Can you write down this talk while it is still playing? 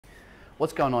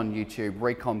What's going on YouTube?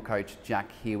 Recomp coach Jack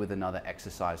here with another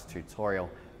exercise tutorial.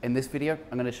 In this video,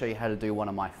 I'm going to show you how to do one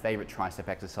of my favorite tricep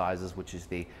exercises, which is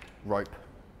the rope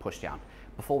pushdown.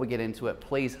 Before we get into it,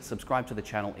 please subscribe to the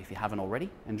channel if you haven't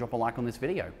already and drop a like on this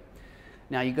video.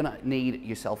 Now you're going to need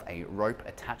yourself a rope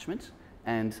attachment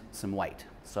and some weight.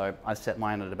 So I set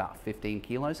mine at about 15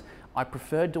 kilos. I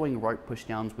prefer doing rope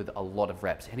pushdowns with a lot of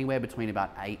reps, anywhere between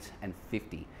about 8 and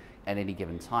 50 at any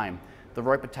given time. The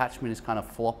rope attachment is kind of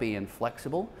floppy and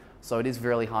flexible, so it is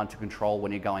really hard to control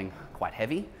when you're going quite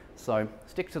heavy. So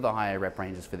stick to the higher rep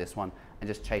ranges for this one and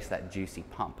just chase that juicy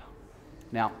pump.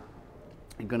 Now,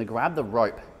 you're going to grab the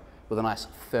rope with a nice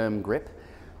firm grip,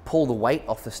 pull the weight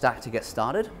off the stack to get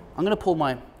started. I'm going to pull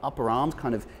my upper arms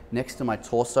kind of next to my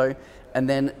torso and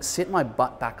then sit my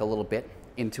butt back a little bit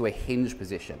into a hinge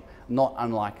position, not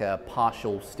unlike a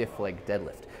partial stiff leg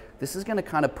deadlift. This is going to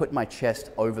kind of put my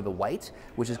chest over the weight,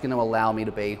 which is going to allow me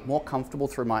to be more comfortable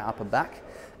through my upper back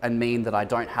and mean that I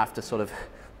don't have to sort of,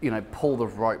 pull the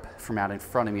rope from out in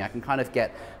front of me. I can kind of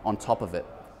get on top of it.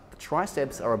 The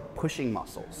triceps are a pushing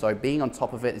muscle, so being on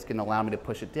top of it is going to allow me to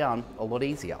push it down a lot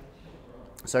easier.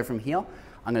 So from here,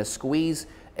 I'm going to squeeze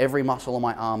every muscle on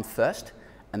my arm first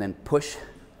and then push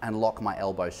and lock my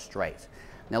elbows straight.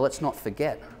 Now let's not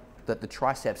forget that the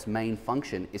triceps' main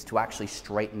function is to actually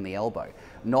straighten the elbow,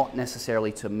 not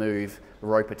necessarily to move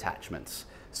rope attachments.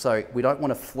 So we don't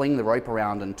want to fling the rope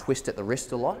around and twist at the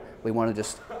wrist a lot. We want to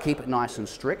just keep it nice and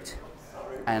strict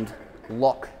and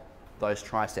lock those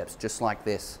triceps just like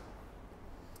this,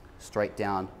 straight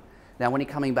down. Now when you're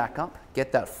coming back up,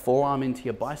 get that forearm into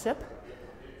your bicep,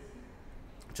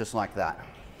 just like that.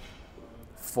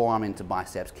 Forearm into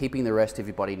biceps, keeping the rest of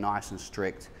your body nice and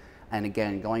strict. And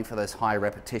again, going for those high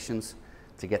repetitions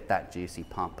to get that juicy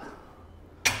pump.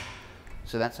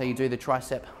 So that's how you do the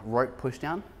tricep rope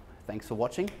pushdown. Thanks for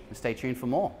watching and stay tuned for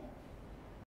more.